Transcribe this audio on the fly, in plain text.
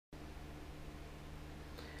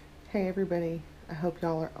Hey everybody, I hope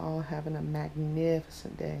y'all are all having a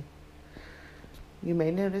magnificent day. You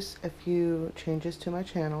may notice a few changes to my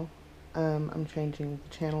channel. I'm changing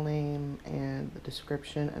the channel name and the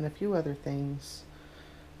description and a few other things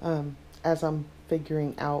as I'm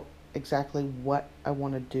figuring out exactly what I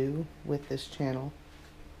want to do with this channel.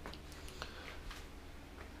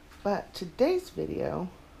 But today's video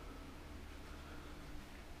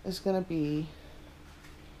is going to be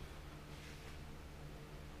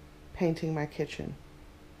painting my kitchen.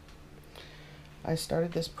 I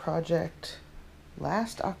started this project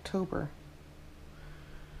last October.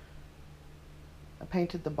 I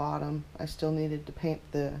painted the bottom. I still needed to paint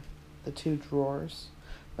the two drawers,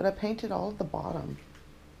 but I painted all of the bottom.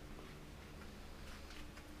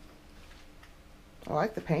 I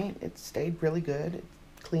like the paint. It stayed really good. It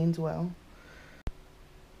cleans well.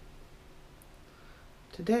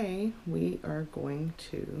 Today we are going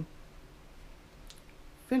to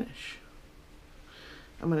finish.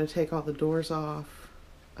 I'm going to take all the doors off,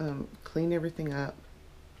 clean everything up.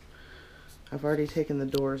 I've already taken the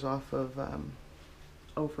doors off of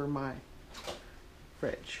over my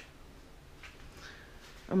fridge.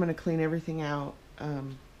 I'm going to clean everything out,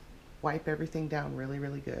 wipe everything down really,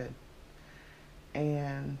 really good,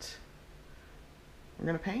 and we're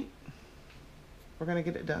going to paint. We're going to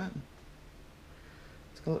get it done.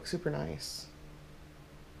 It's going to look super nice.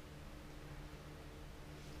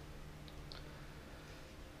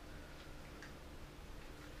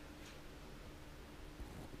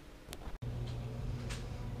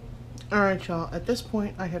 Alright y'all, at this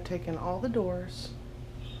point I have taken all the doors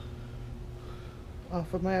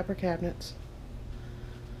off of my upper cabinets.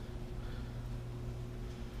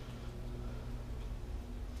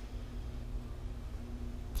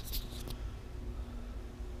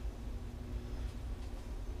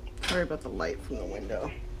 Sorry about the light from the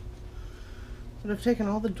window. But I've taken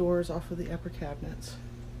all the doors off of the upper cabinets.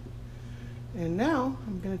 And now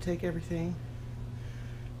I'm going to take everything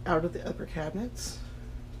out of the upper cabinets.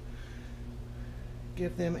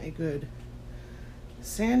 Give them a good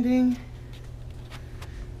sanding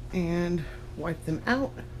and wipe them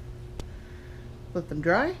out, let them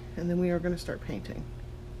dry, and then we are going to start painting.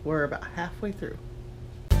 We're about halfway through.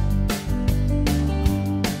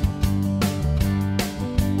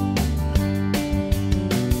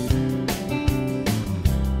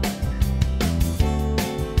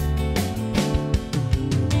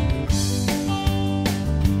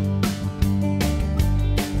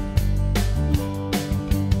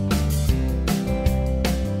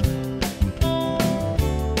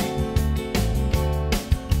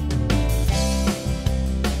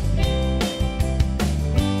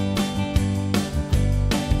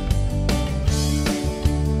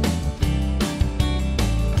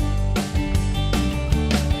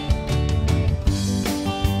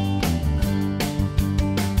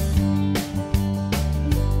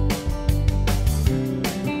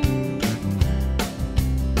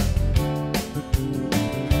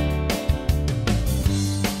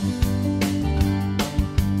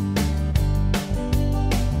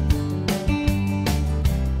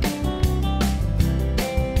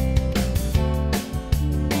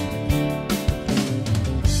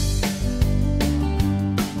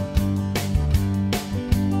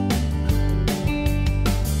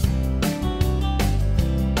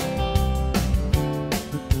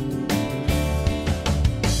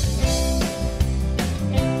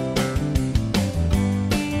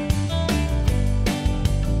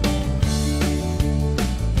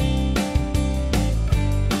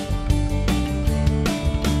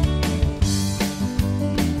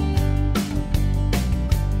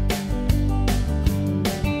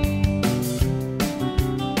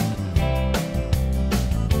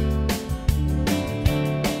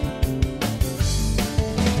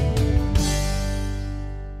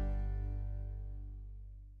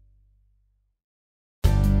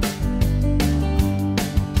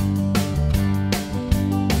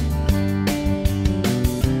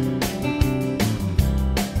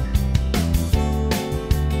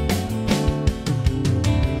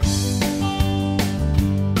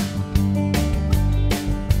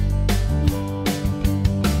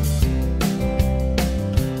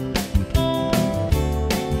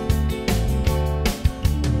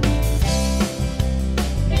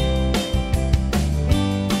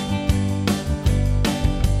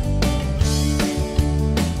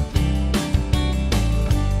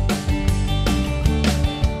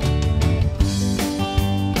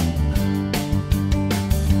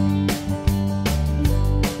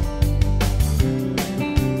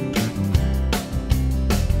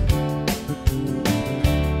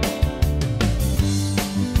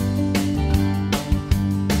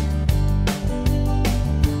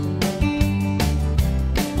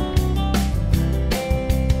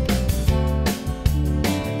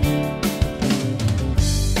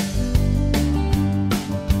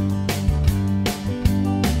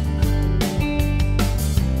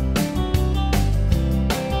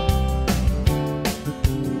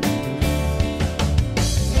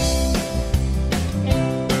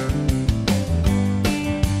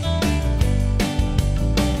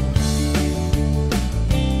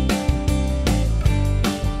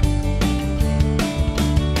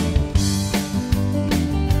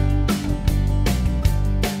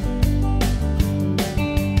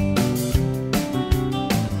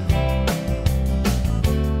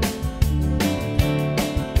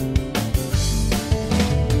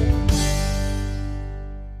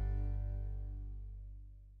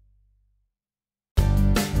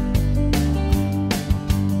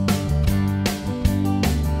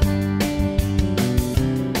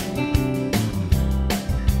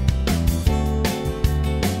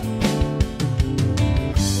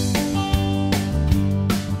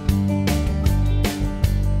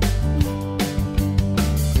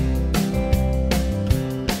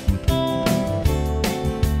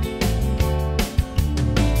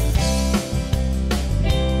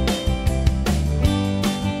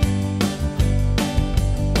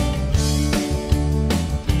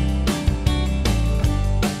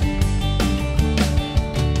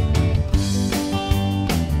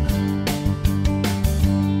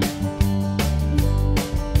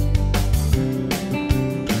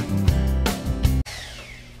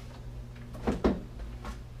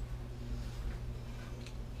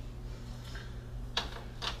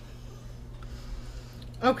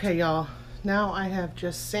 Okay, y'all, now I have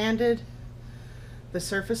just sanded the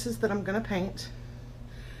surfaces that I'm gonna paint.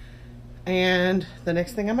 And the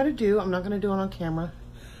next thing I'm gonna do, I'm not gonna do it on camera,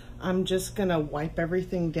 I'm just gonna wipe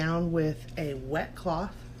everything down with a wet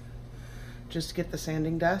cloth just to get the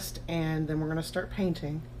sanding dust, and then we're gonna start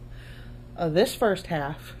painting this first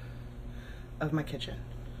half of my kitchen.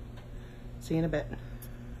 See you in a bit.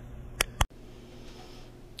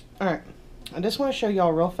 All right, I just want to show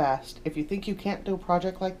y'all real fast. If you think you can't do a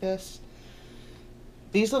project like this,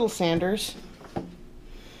 these little sanders,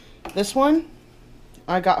 this one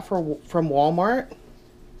I got from Walmart.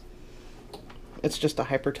 It's just a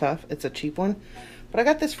Hyper Tough. It's a cheap one, but I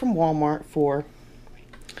got this from Walmart for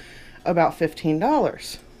about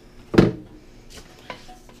 $15.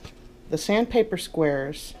 The sandpaper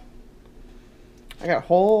squares, I got a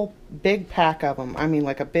whole big pack of them. I mean,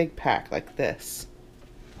 like a big pack like this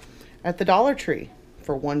at the Dollar Tree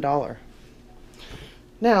for $1.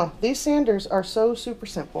 Now, these sanders are so super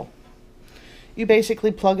simple. You basically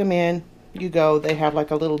plug them in, you go, they have like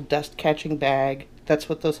a little dust catching bag. That's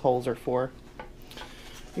what those holes are for.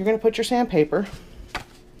 You're going to put your sandpaper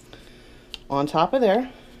on top of there.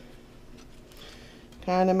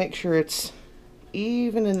 Kind of make sure it's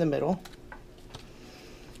even in the middle.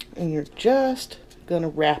 And you're just going to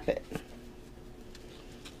wrap it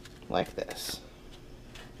like this.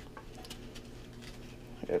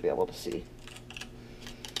 I gotta be able to see.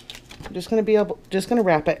 I'm just going to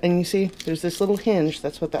wrap it, and you see there's this little hinge.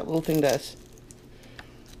 That's what that little thing does.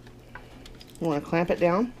 You want to clamp it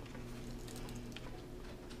down.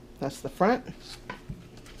 That's the front.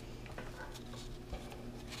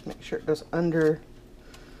 Make sure it goes under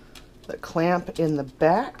the clamp in the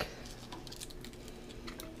back.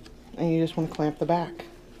 And you just want to clamp the back.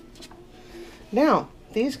 Now,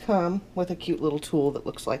 these come with a cute little tool that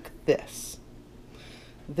looks like this.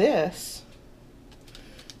 This,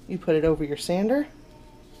 you put it over your sander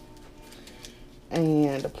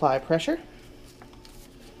and apply pressure.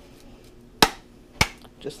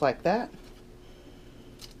 Just like that.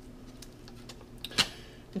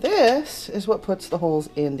 This is what puts the holes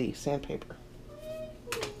in the sandpaper.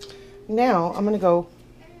 Now I'm going to go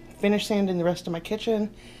finish sanding the rest of my kitchen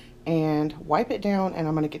and wipe it down, and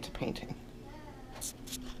I'm going to get to painting.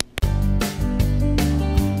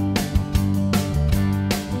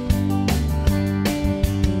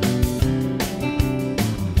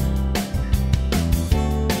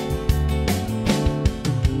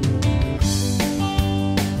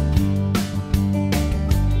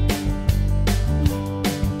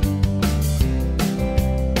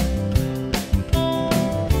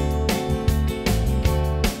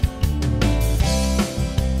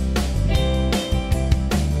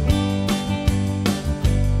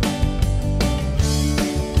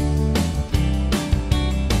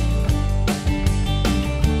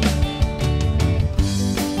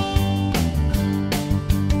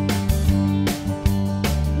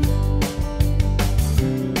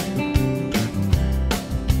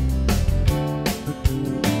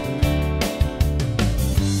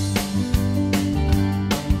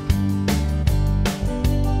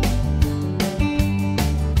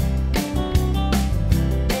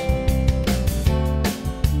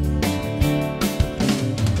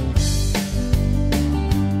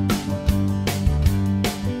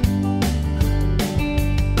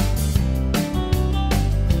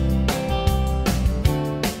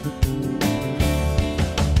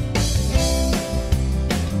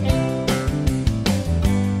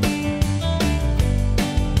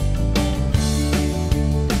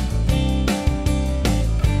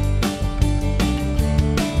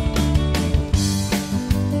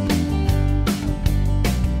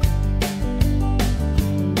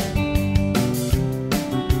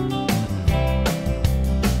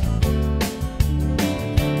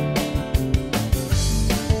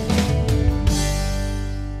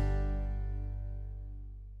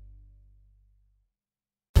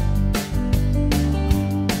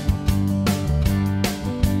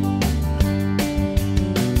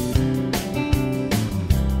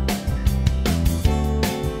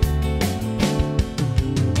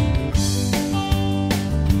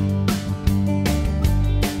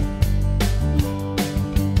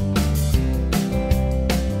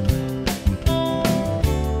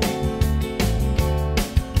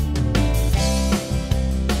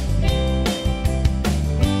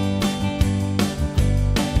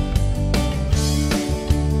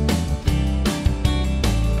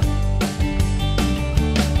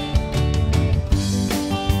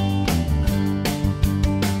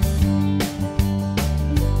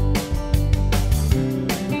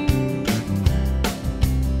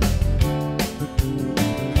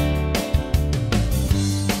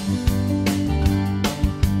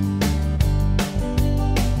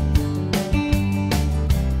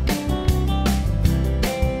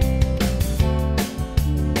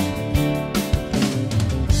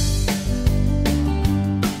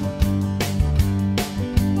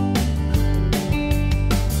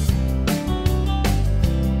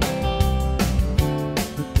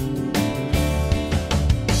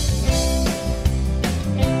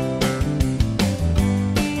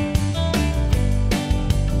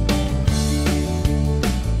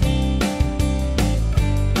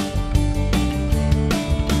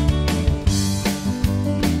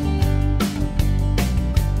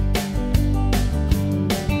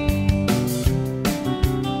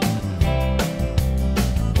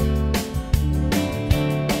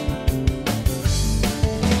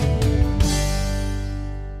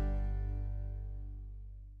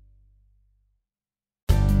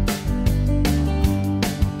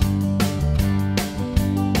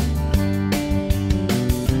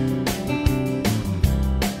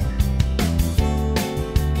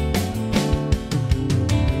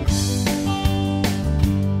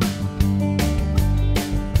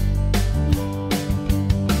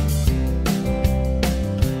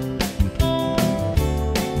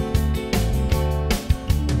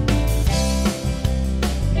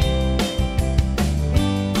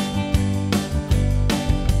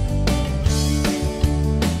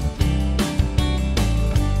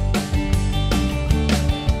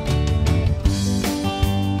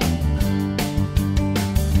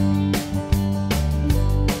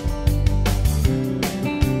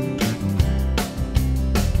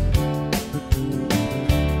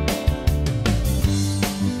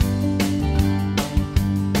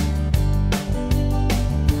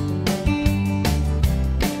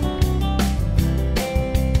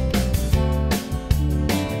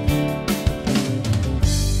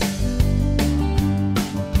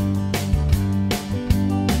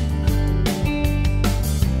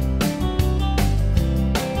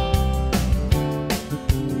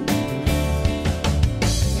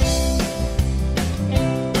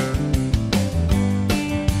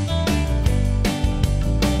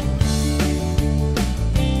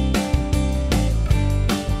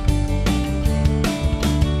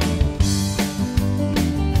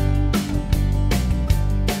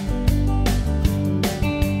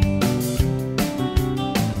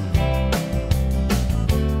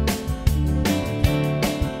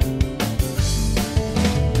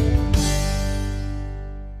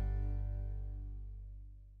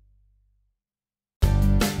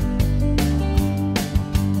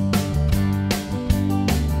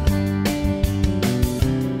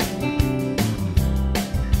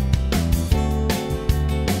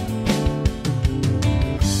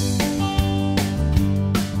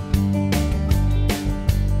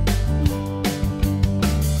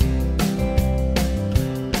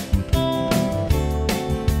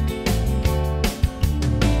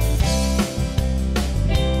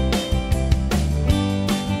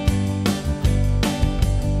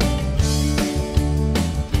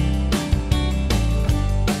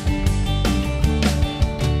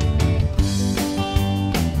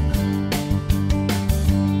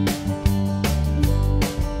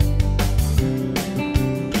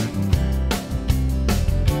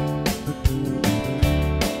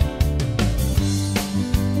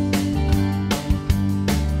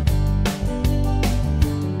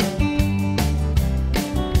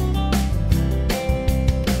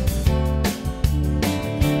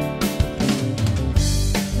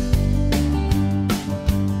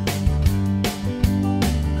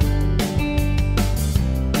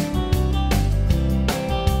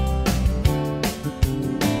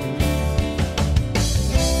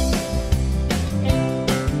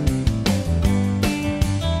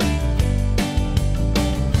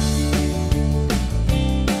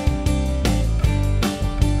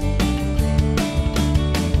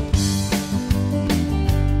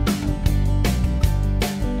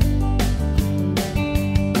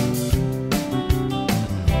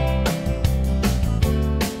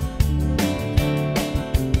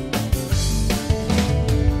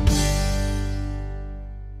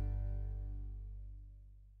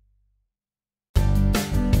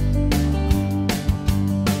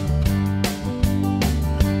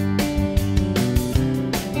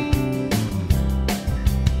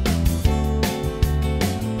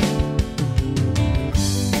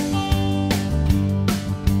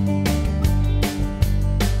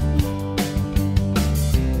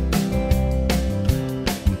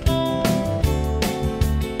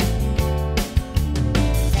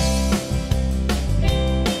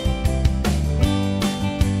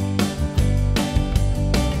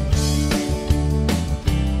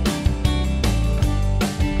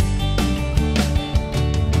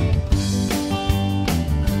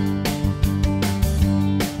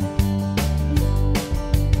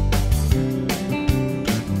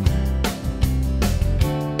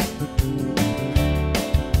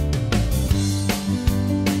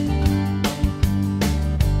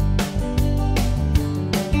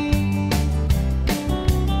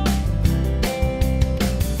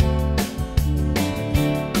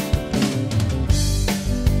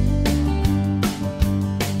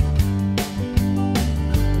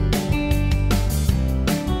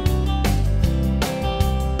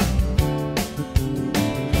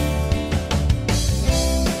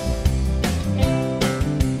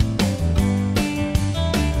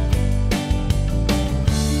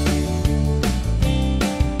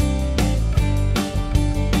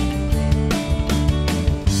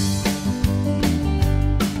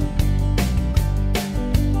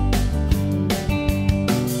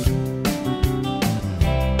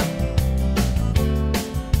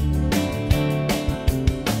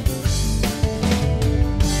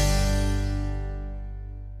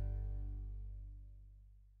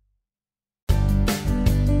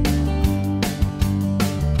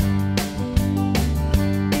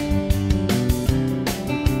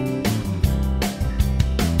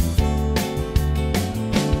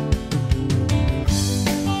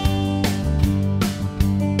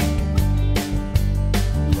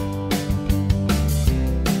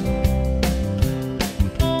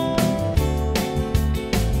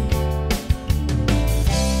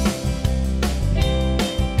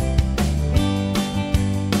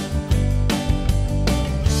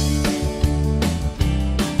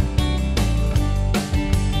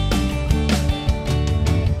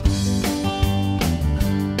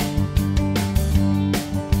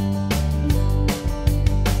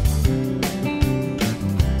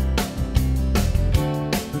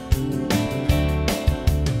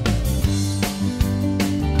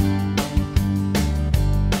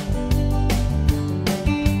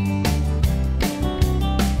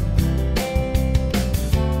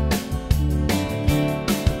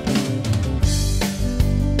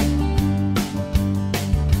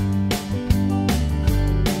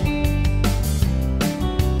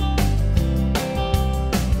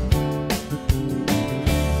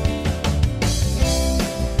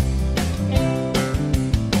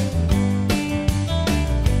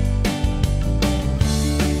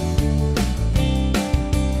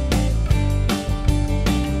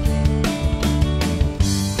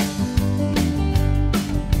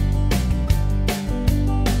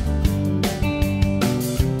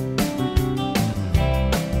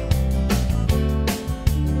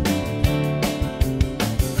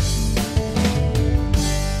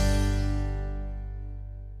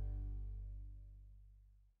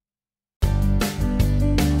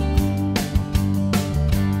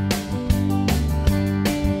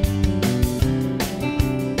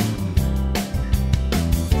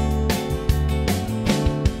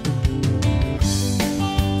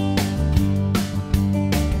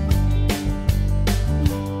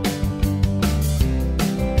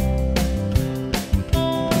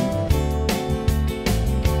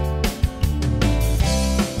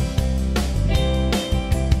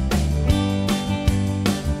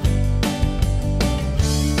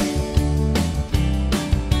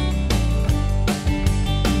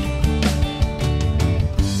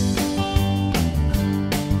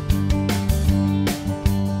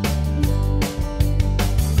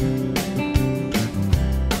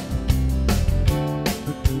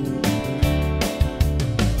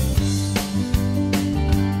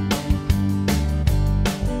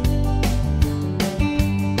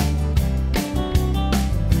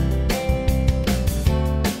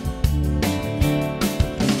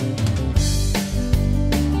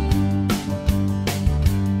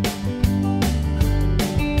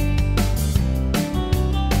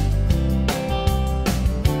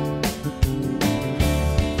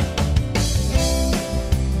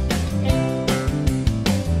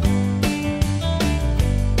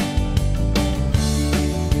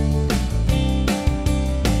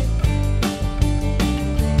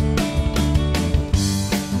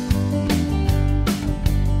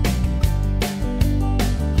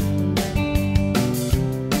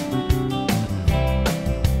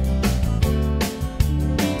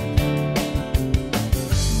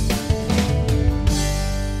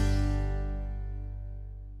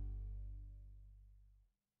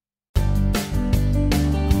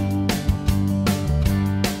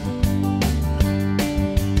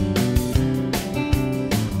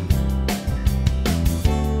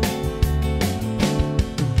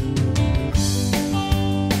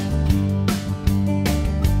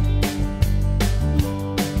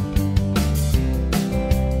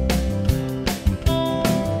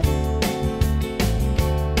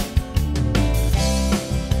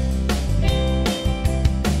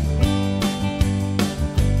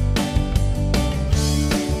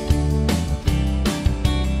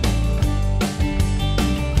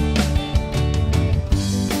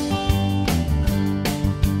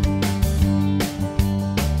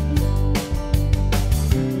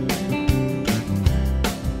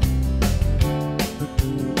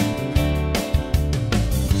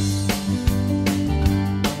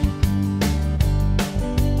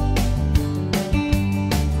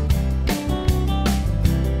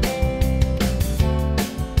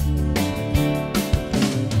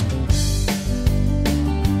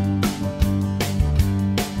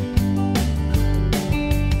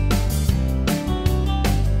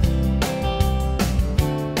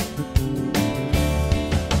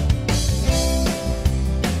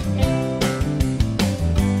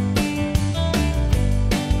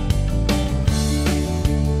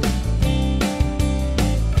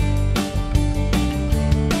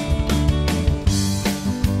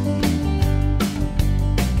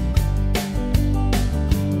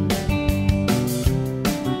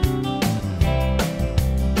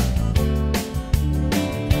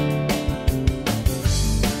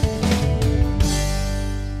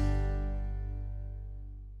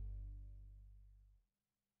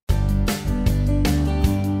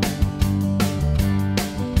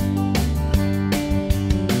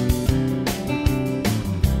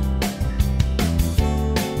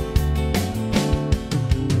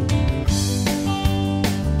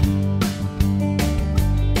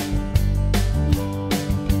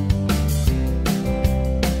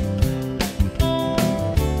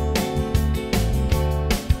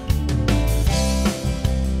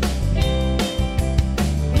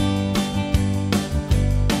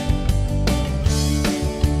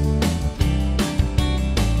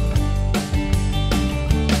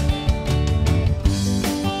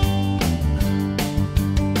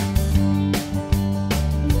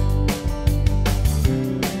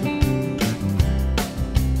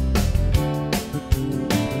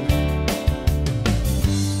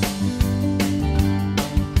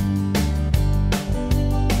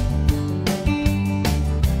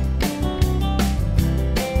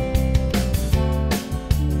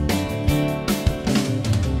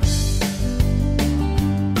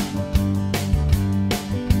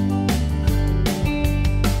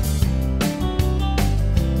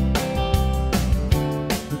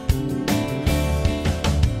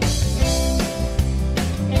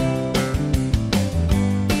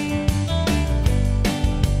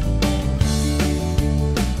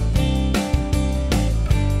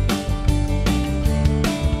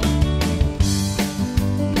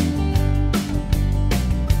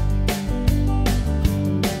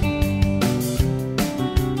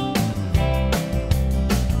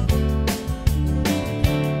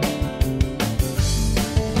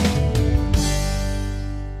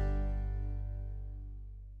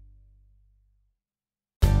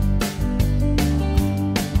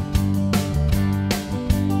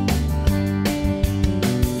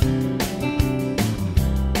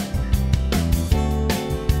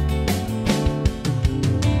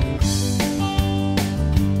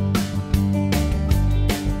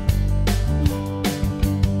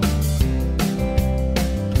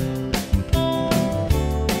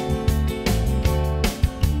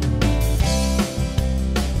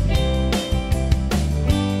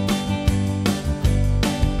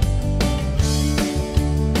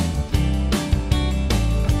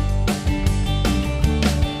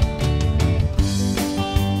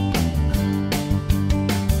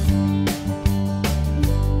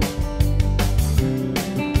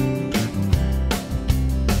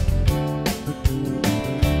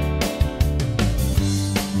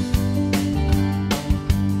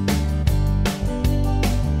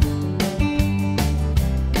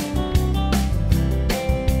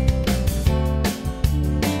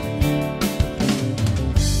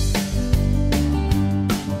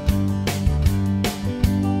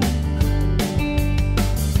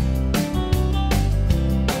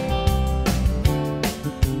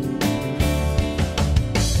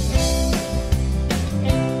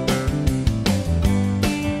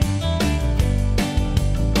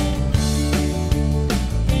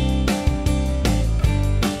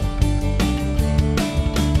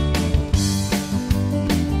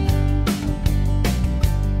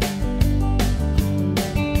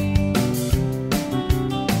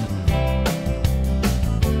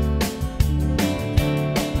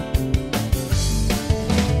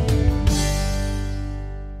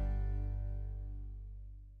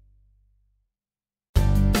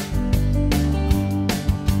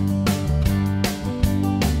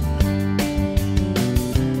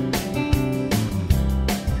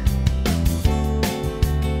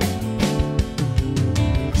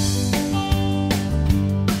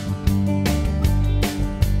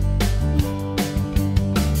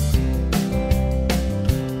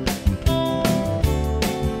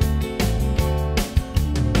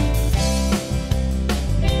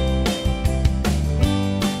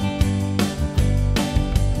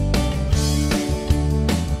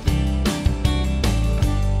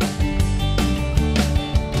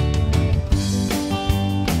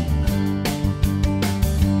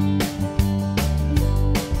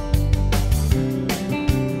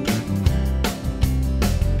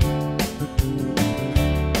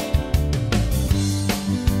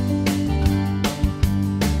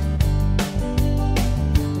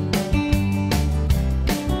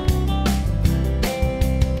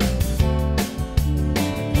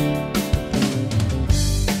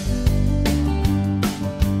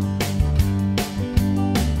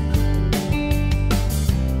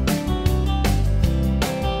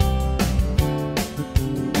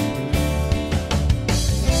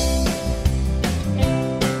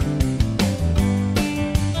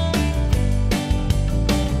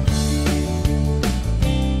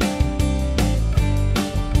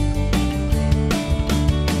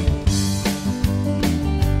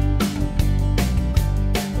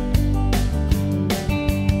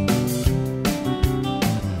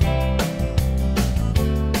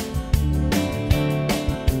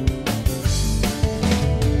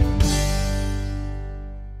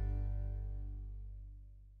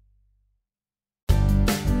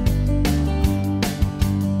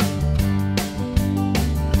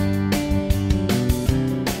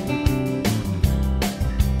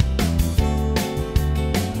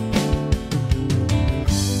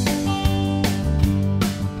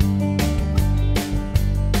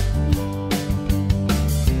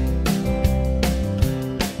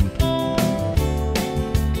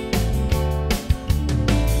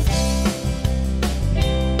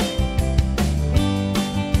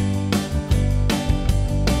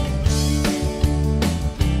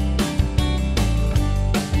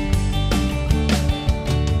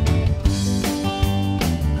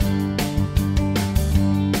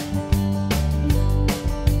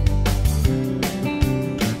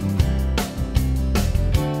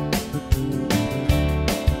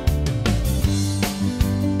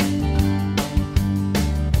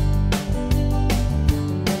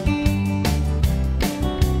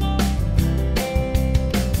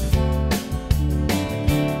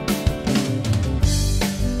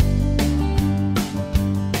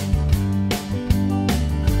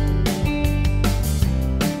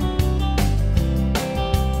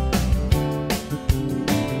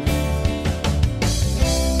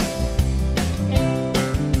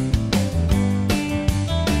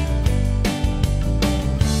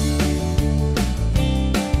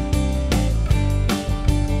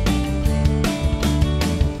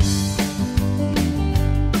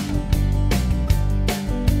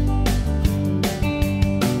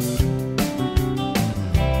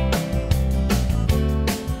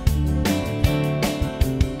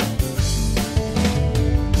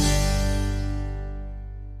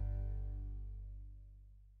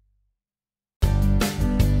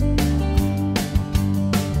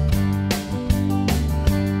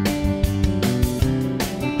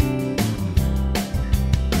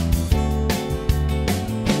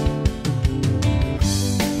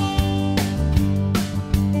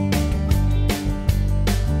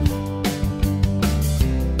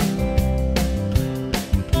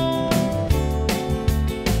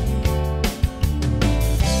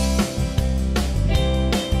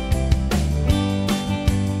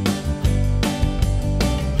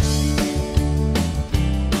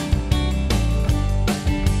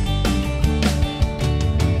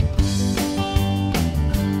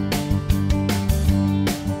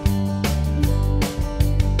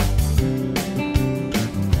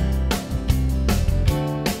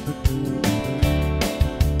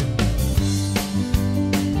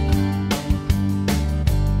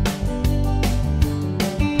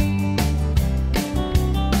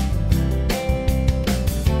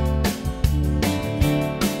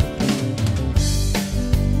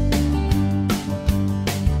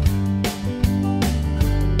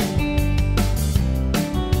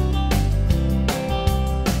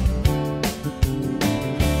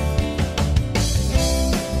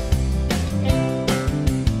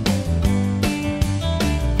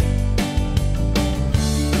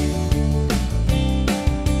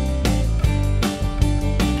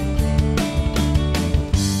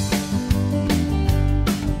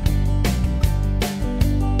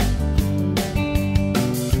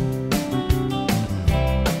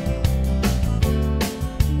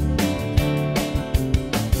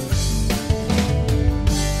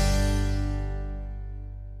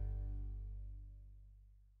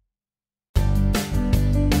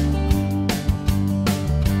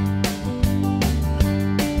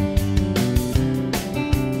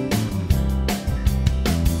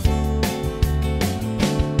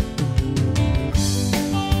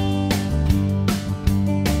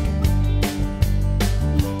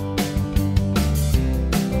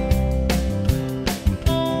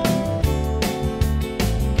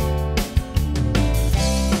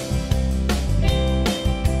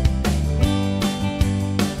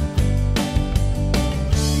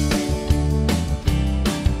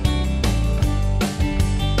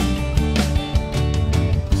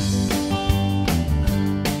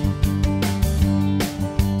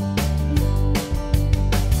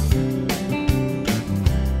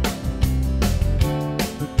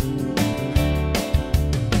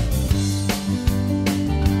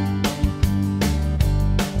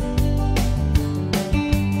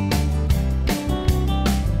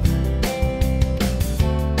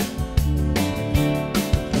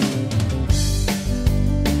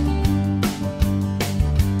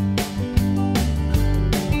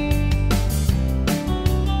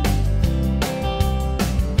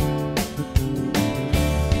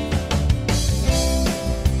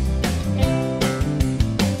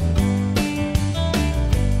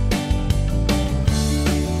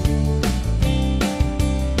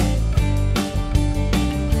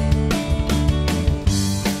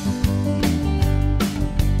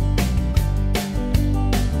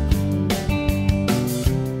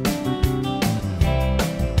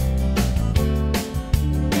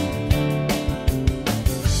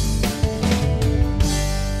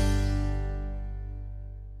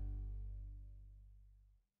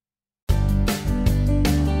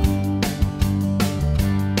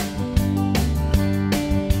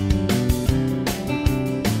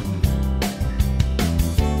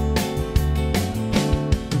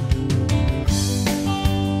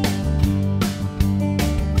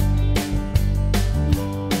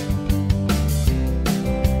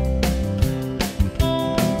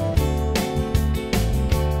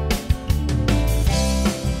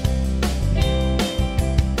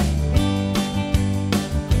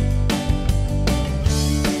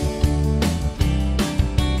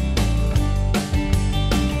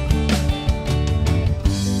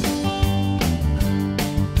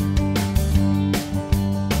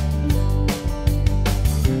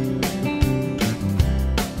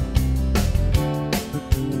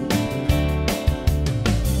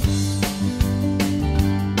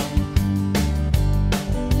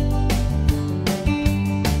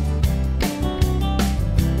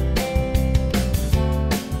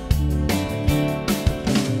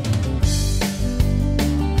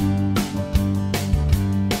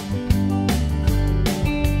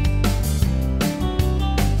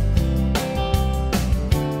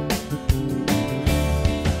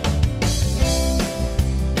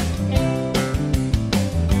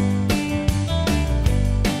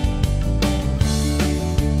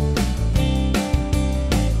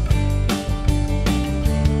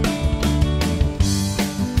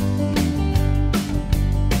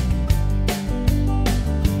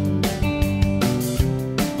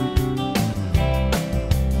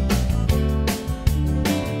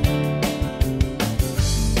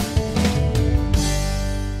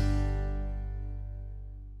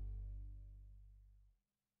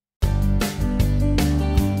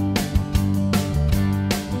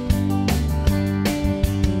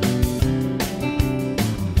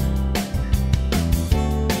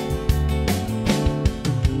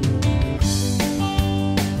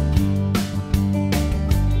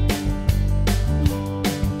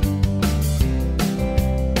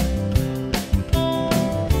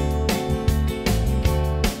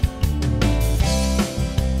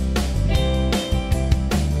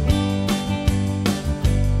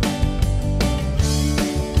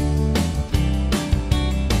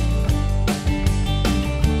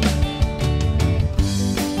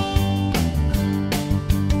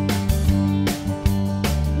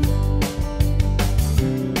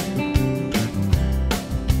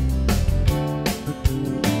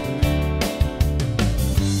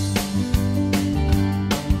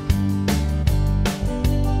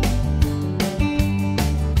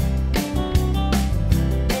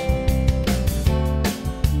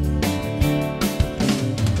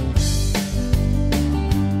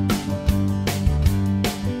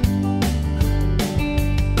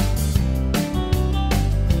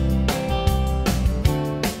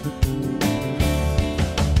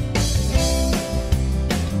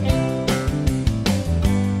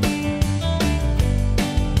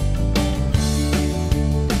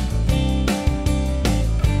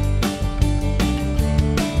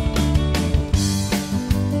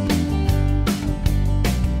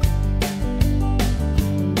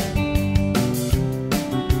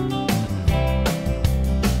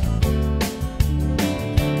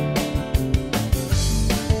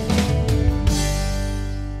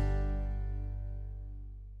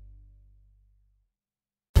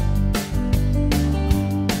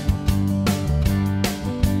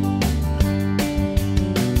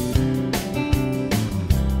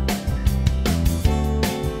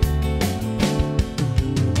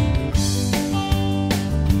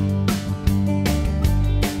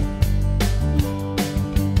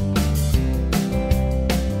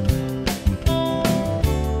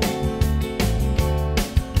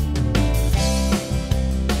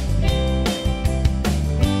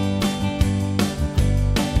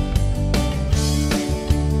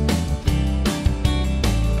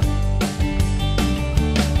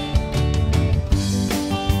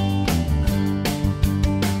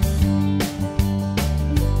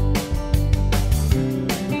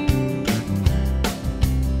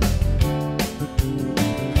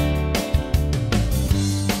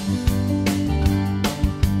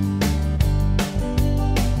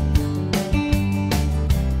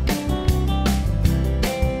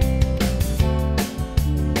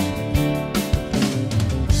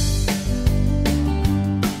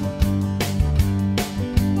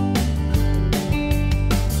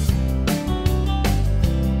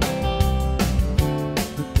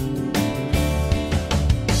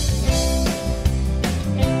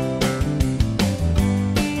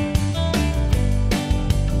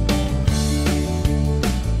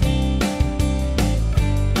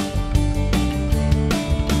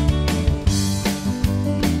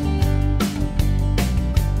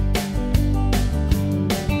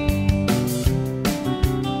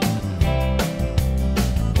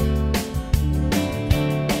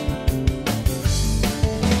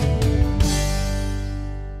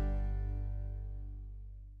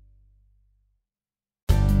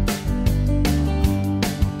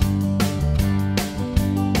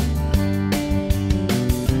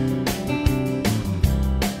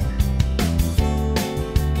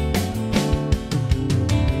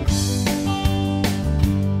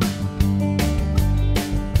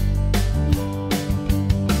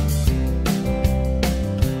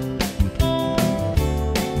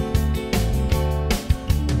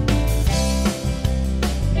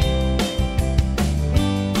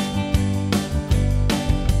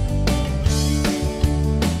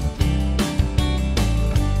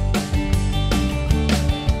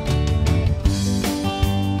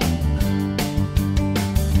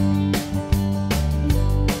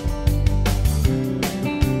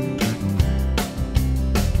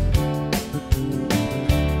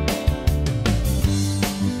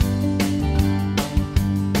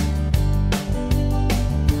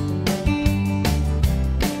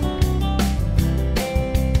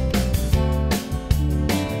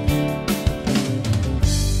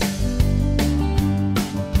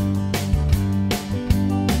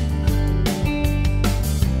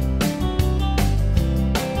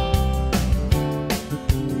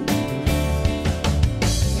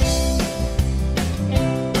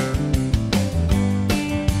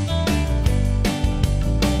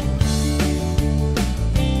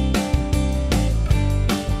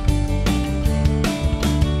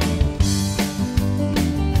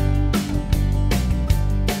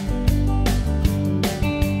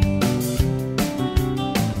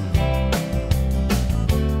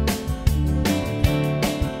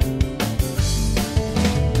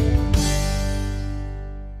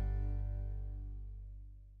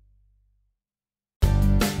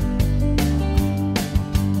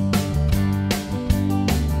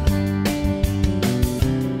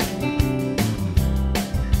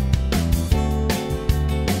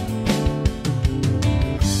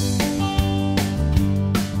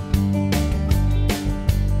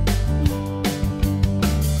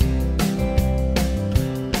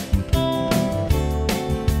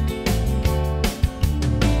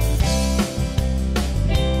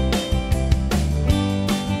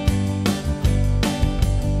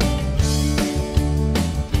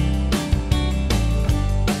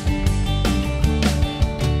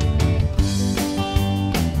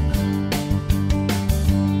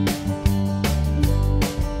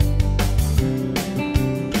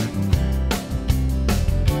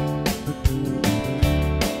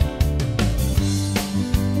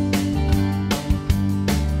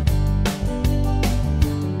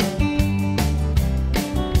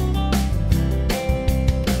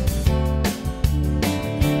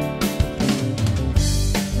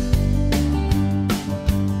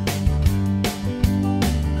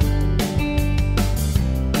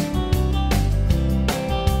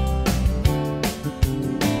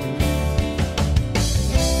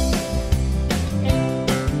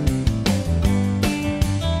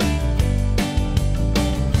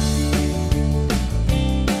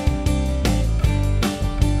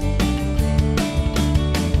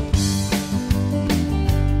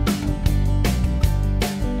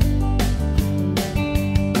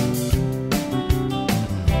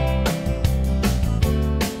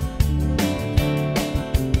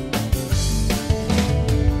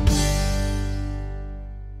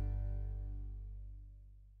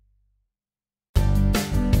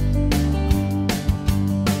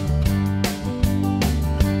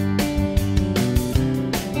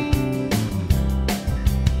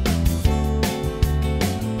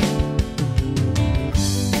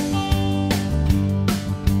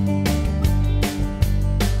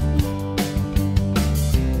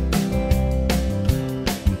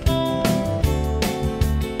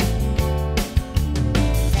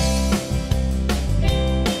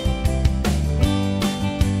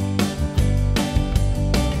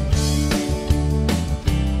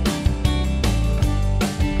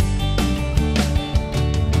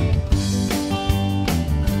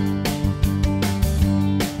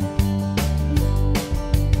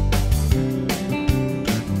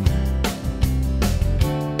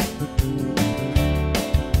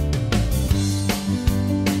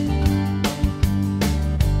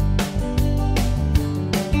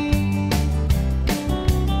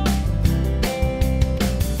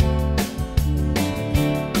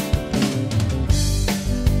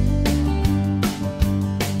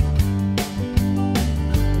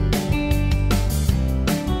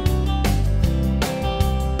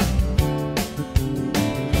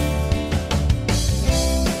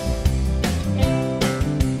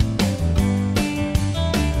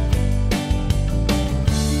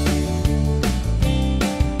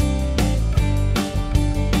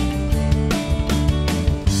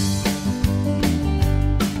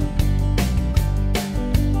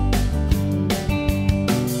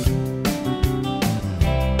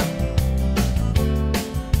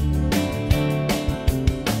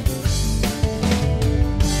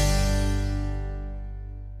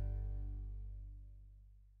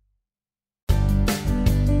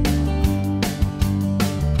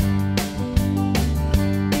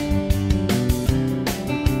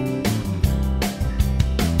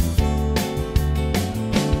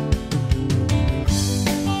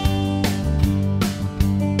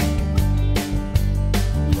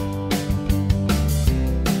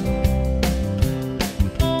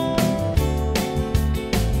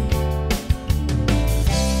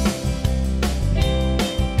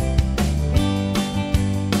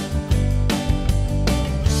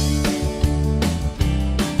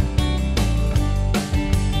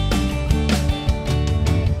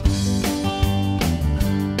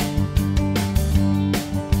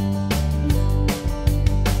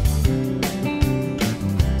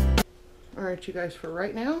 but you guys, for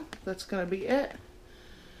right now, that's going to be it.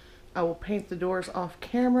 I will paint the doors off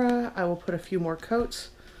camera. I will put a few more coats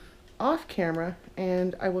off camera,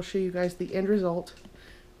 and I will show you guys the end result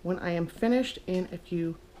when I am finished in a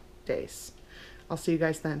few days. I'll see you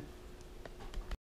guys then.